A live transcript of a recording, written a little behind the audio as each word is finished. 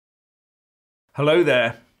Hello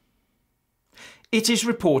there. It is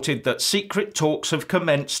reported that secret talks have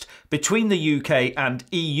commenced between the UK and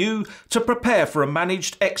EU to prepare for a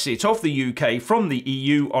managed exit of the UK from the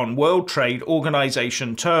EU on World Trade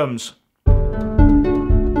Organization terms.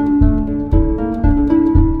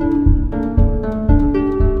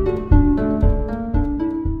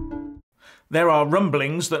 There are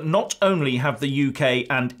rumblings that not only have the UK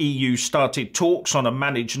and EU started talks on a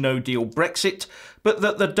managed no-deal Brexit, but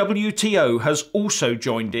that the WTO has also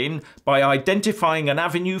joined in by identifying an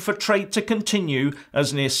avenue for trade to continue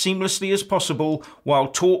as near seamlessly as possible while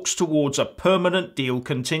talks towards a permanent deal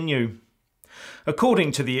continue.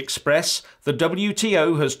 According to the Express, the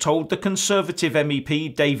WTO has told the Conservative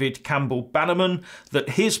MEP David Campbell Bannerman that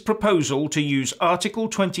his proposal to use Article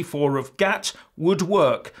 24 of GATT would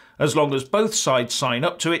work as long as both sides sign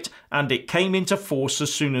up to it and it came into force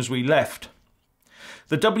as soon as we left.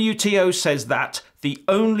 The WTO says that the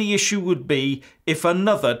only issue would be if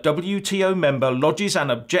another WTO member lodges an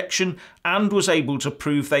objection and was able to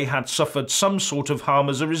prove they had suffered some sort of harm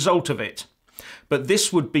as a result of it. But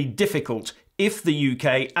this would be difficult if the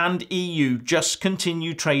UK and EU just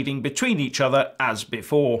continue trading between each other as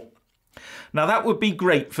before. Now that would be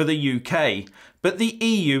great for the UK, but the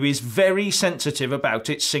EU is very sensitive about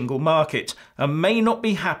its single market and may not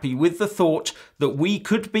be happy with the thought that we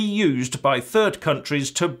could be used by third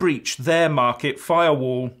countries to breach their market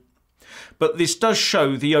firewall. But this does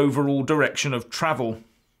show the overall direction of travel.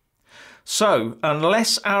 So,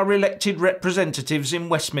 unless our elected representatives in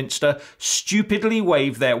Westminster stupidly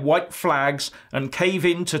wave their white flags and cave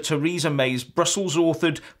in to Theresa May's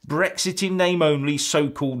Brussels-authored, Brexit-in-name-only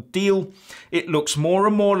so-called deal, it looks more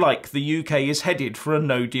and more like the UK is headed for a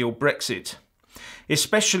no-deal Brexit.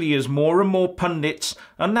 Especially as more and more pundits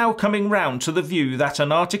are now coming round to the view that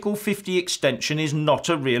an Article 50 extension is not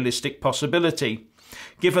a realistic possibility,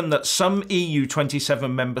 given that some EU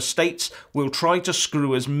 27 member states will try to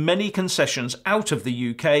screw as many concessions out of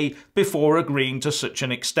the UK before agreeing to such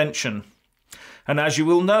an extension. And as you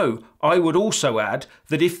will know, I would also add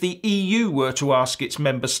that if the EU were to ask its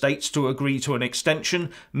member states to agree to an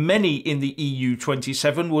extension, many in the EU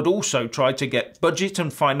 27 would also try to get budget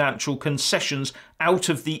and financial concessions out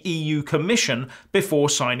of the EU Commission before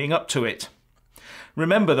signing up to it.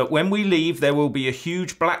 Remember that when we leave there will be a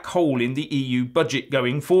huge black hole in the EU budget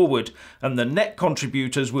going forward, and the net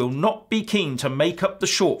contributors will not be keen to make up the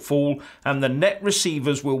shortfall, and the net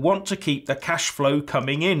receivers will want to keep the cash flow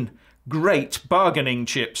coming in. Great bargaining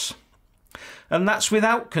chips. And that's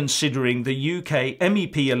without considering the UK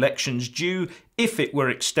MEP elections due if it were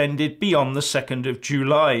extended beyond the 2nd of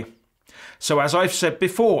July. So as I've said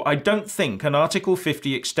before, I don't think an Article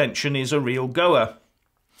 50 extension is a real goer.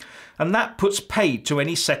 And that puts paid to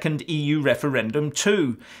any second EU referendum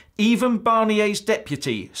too. Even Barnier's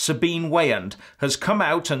deputy, Sabine Weyand, has come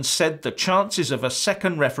out and said the chances of a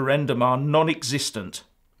second referendum are non-existent.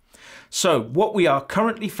 So what we are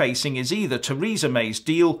currently facing is either Theresa May's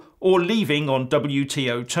deal or leaving on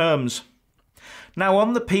WTO terms. Now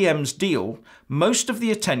on the PM's deal, most of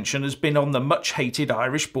the attention has been on the much-hated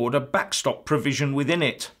Irish border backstop provision within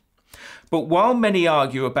it. But while many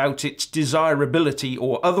argue about its desirability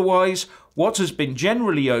or otherwise, what has been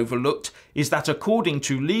generally overlooked is that according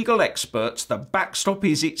to legal experts, the backstop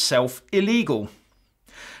is itself illegal.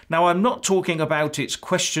 Now, I'm not talking about its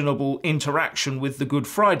questionable interaction with the Good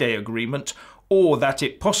Friday Agreement, or that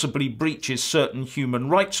it possibly breaches certain human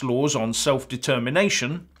rights laws on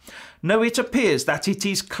self-determination. No, it appears that it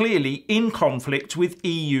is clearly in conflict with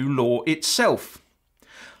EU law itself.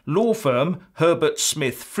 Law firm Herbert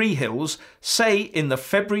Smith Freehills say in the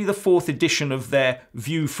February the 4th edition of their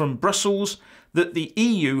View from Brussels that the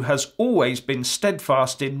EU has always been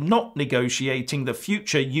steadfast in not negotiating the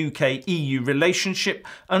future UK-EU relationship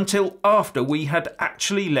until after we had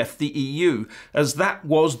actually left the EU, as that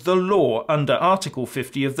was the law under Article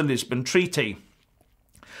 50 of the Lisbon Treaty.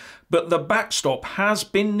 But the backstop has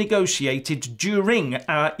been negotiated during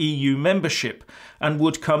our EU membership and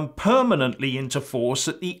would come permanently into force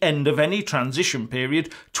at the end of any transition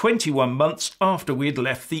period 21 months after we had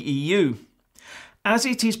left the EU. As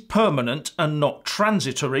it is permanent and not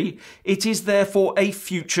transitory, it is therefore a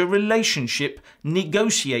future relationship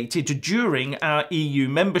negotiated during our EU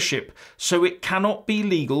membership, so it cannot be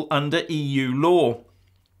legal under EU law.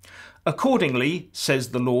 Accordingly,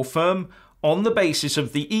 says the law firm, on the basis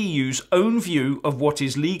of the EU's own view of what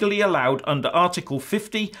is legally allowed under Article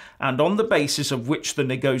 50 and on the basis of which the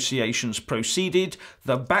negotiations proceeded,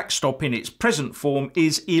 the backstop in its present form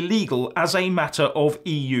is illegal as a matter of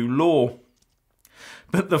EU law.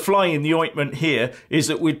 But the fly in the ointment here is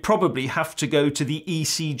that we'd probably have to go to the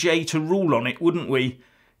ECJ to rule on it, wouldn't we?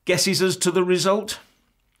 Guesses as to the result?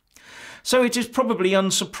 So it is probably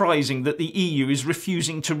unsurprising that the EU is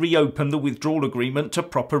refusing to reopen the withdrawal agreement to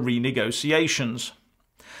proper renegotiations.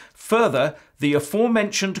 Further, the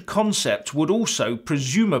aforementioned concept would also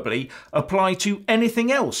presumably apply to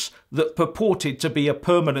anything else that purported to be a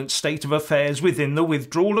permanent state of affairs within the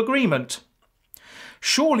withdrawal agreement.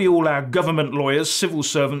 Surely all our government lawyers, civil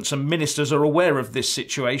servants and ministers are aware of this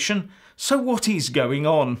situation, so what is going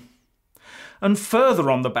on? And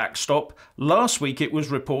further on the backstop, last week it was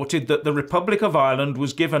reported that the Republic of Ireland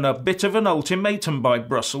was given a bit of an ultimatum by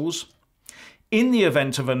Brussels. In the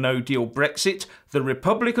event of a no-deal Brexit, the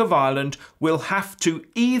Republic of Ireland will have to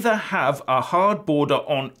either have a hard border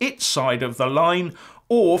on its side of the line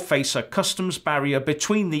or face a customs barrier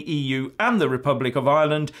between the EU and the Republic of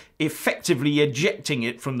Ireland, effectively ejecting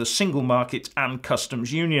it from the single market and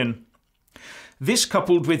customs union. This,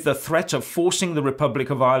 coupled with the threat of forcing the Republic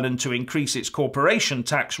of Ireland to increase its corporation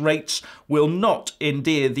tax rates, will not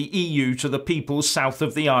endear the EU to the people south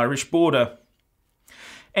of the Irish border.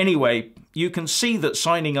 Anyway, you can see that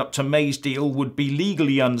signing up to May's deal would be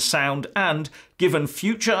legally unsound and, given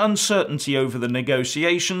future uncertainty over the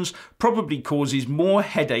negotiations, probably causes more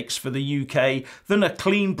headaches for the UK than a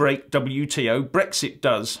clean break WTO Brexit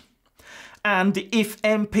does. And if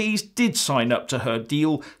MPs did sign up to her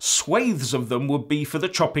deal, swathes of them would be for the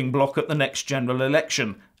chopping block at the next general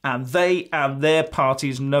election, and they and their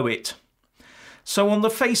parties know it. So on the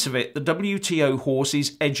face of it, the WTO horse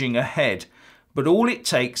is edging ahead, but all it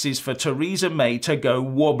takes is for Theresa May to go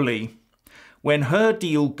wobbly. When her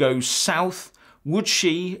deal goes south, would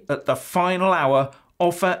she, at the final hour,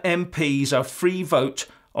 offer MPs a free vote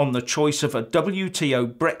on the choice of a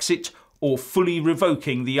WTO Brexit or fully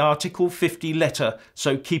revoking the Article 50 letter,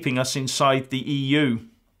 so keeping us inside the EU?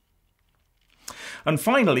 And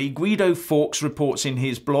finally, Guido Fawkes reports in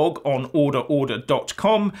his blog on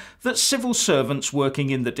orderorder.com that civil servants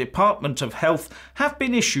working in the Department of Health have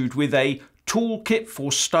been issued with a toolkit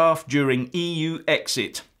for staff during EU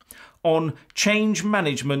exit on change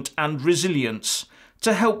management and resilience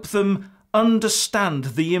to help them understand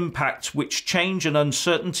the impact which change and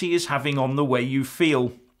uncertainty is having on the way you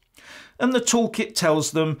feel. And the toolkit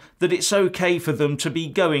tells them that it's okay for them to be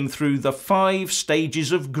going through the 5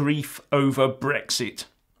 stages of grief over Brexit.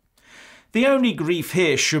 The only grief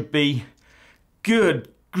here should be, good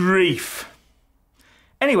grief.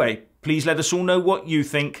 Anyway, please let us all know what you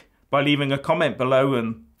think by leaving a comment below,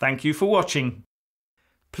 and thank you for watching.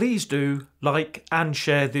 Please do like and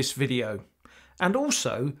share this video, and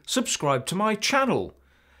also subscribe to my channel.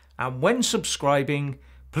 And when subscribing,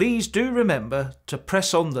 please do remember to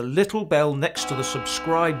press on the little bell next to the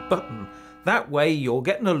subscribe button. That way you'll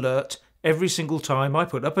get an alert every single time I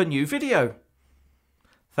put up a new video.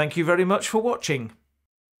 Thank you very much for watching.